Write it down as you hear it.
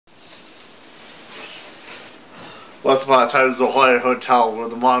Once upon a time, there was a haunted hotel where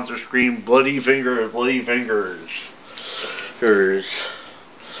the monster screamed, "Bloody fingers, bloody fingers." There's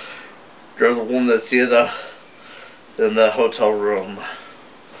a woman that's in the hotel room.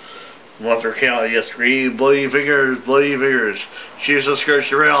 The monster came out and screamed, "Bloody fingers, bloody fingers." She was so scared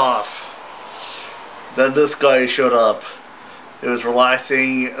she ran off. Then this guy showed up. It was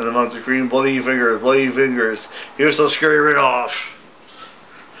relaxing, and the monster screamed, "Bloody fingers, bloody fingers." He was so scared he ran off.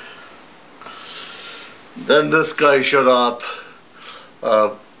 Then this guy showed up.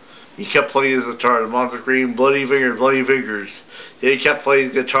 He kept playing his guitar. The monster screamed, "Bloody fingers, bloody fingers." He kept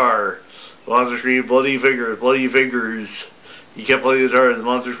playing his guitar. The monster screamed, "Bloody fingers, bloody fingers." He kept playing the guitar. The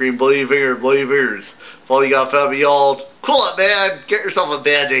monster screamed, "Bloody fingers, bloody fingers." Finally got fed up and yelled, "Cool it, man! Get yourself a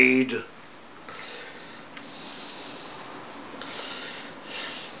Band-Aid."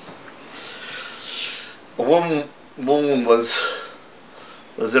 A woman was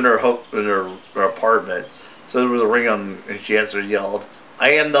in her apartment. So there was a ring on, and she answered and yelled,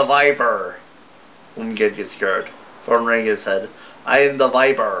 "I am the Viper." Woman gets scared. Phone rang and said, "I am the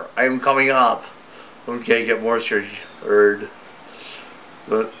Viper. I am coming up." Woman can't get more scared. She heard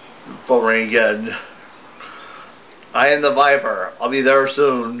the phone rang again. "I am the Viper. I'll be there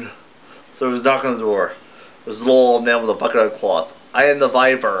soon." So there was a knock on the door. There was a little old man with a bucket of cloth. "I am the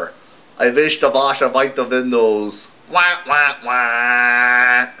Viper. I wish to wash and wipe the windows." Wah, wah,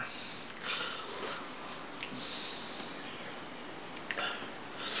 wah.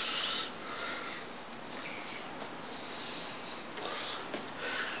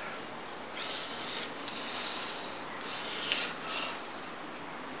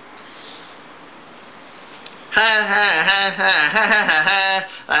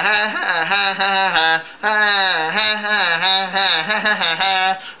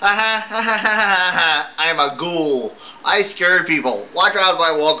 I'm a ghoul. I scare people. Watch out as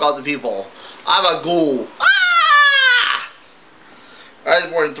I walk up to people. I'm a ghoul. Ah! I was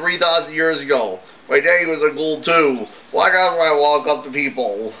born 3,000 years ago. My daddy was a ghoul too. Watch out as I walk up to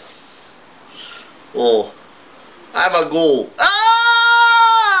people. Oh, I'm a ghoul.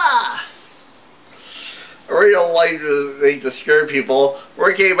 Ah! I really don't like to scare people.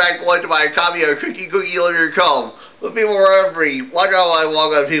 We're getting back to lunch to buy a copy of Cookie Litter Come. But people are hungry. Watch out when I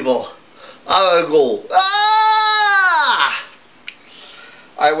walk on people. I'm a ghoul. Ah!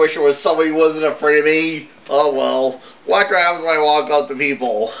 I wish there was somebody who wasn't afraid of me. Oh well. Watch what happens when I walk up to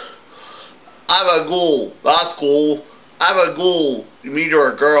people. I'm a ghoul. That's cool. I'm a ghoul. You mean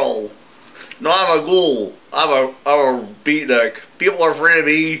you're a girl? No, I'm a ghoul. I'm a beatnik. People are afraid of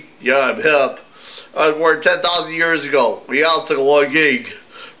me. Yeah, I'm hip. I was born 10,000 years ago. We all took a long gig.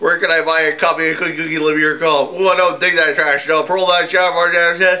 Where can I buy a copy of Cookie Litter Come? Ooh, I don't dig that trash. No, pearl that shop.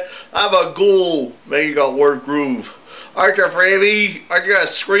 I'm a ghoul. Man, you got word groove. Aren't you afraid of me? Aren't you gonna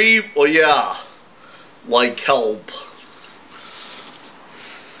scream? Well, yeah. Like help.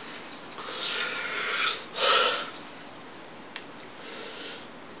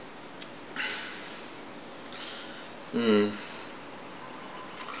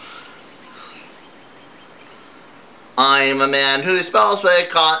 I'm a man who spells with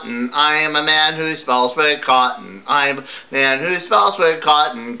cotton. I am a man who spells with cotton. I'm a man who spells with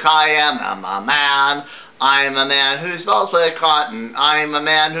cotton. I am a man. I'm a man who spells with cotton. I'm a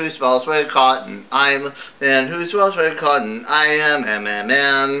man who spells with cotton. I'm a man who spells with cotton. I am a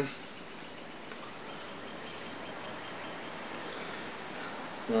man.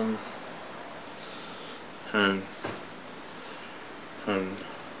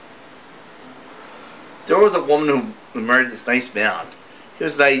 There was a woman who married this nice man. He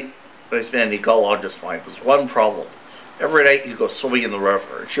was a nice man, he got along just fine. There was one problem. Every night he'd go swimming in the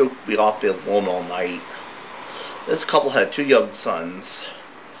river, and she would be off being alone all night. This couple had 2 young sons.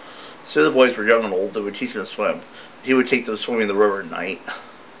 So the boys were young and old, they would teach them to swim. He would take them swimming in the river at night.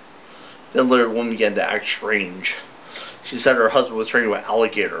 Then later the woman began to act strange. She said her husband was turning into an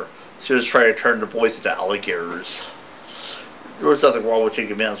alligator. She was trying to turn the boys into alligators. There was nothing wrong with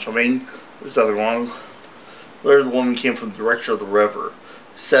taking a man swimming. There was nothing wrong. Later the woman came from the direction of the river.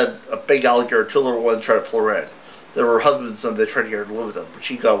 She said a big alligator, 2 little ones tried to pull her in. They were her husband's son, they tried to get her to live with them, but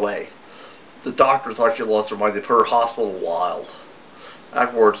she got away. The doctor thought she lost her mind. They put her in hospital a while.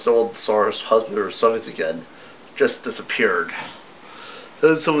 Afterwards, no one saw her husband or her sons again. Just disappeared.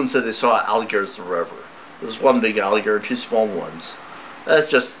 Then someone said they saw alligators in the river. There was 1 big alligator and 2 small ones.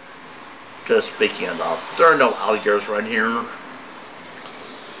 That's just making it up. There are no alligators around here.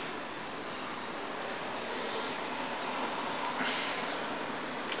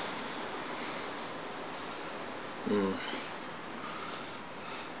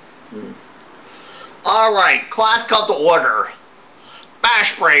 Alright, class come to order.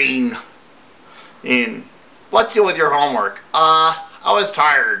 Bash brain. And What's new with your homework? I was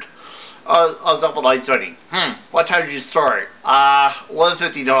tired. I was up all night studying. What time did you start?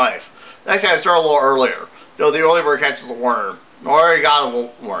 11:59. Next time I started a little earlier. No, the early bird catches the worm. No, I already got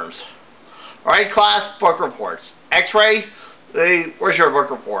the worms. Alright, class, book reports. X-ray? Where's your book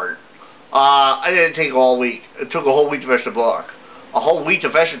report? I didn't take all week. It took a whole week to finish the book. A whole week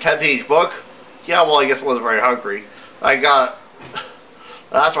to finish a 10-page book? Yeah, well, I guess I wasn't very hungry.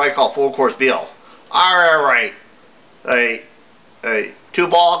 That's what I call full course meal. Alright. Hey, 2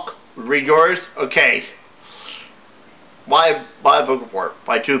 bulk. Read yours? Okay. My book report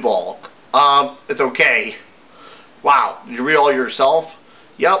by 2 bulk. It's okay. Wow, did you read all yourself?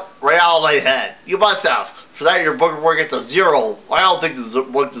 Yep, right out of my head. You must have. For that, your book report gets a 0. I don't think this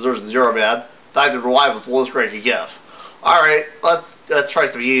book deserves a 0, man. Neither do I, was the lowest grade I could give. Alright, let's try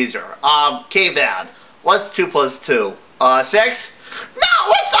something easier. Caveman. What's 2 plus 2? 6? No,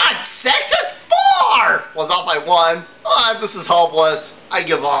 it's not 6, it's 4! Was off by 1. This is hopeless. I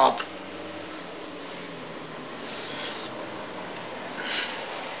give up.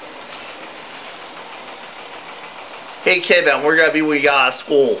 Hey Caveman, we're gonna be when we got out of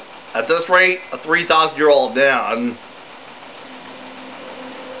school. At this rate, a 3,000-year-old man.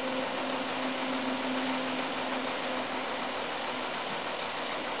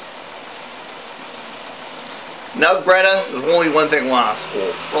 No, Greta, there's only one thing left out of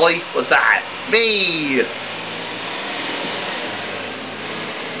school. Really? What's that? Me!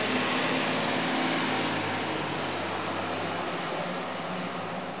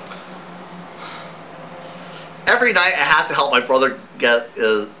 Every night I have to help my brother get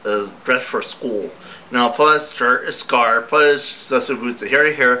his dress for school. Now put his shirt, his scarf, put his boots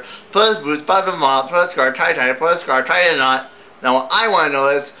here, put his boots, button them up, put his scarf, tie, put his scarf, tie a knot. Now what I want to know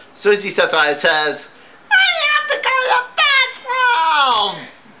is, as soon as he steps on it, says, I have to go to the bathroom!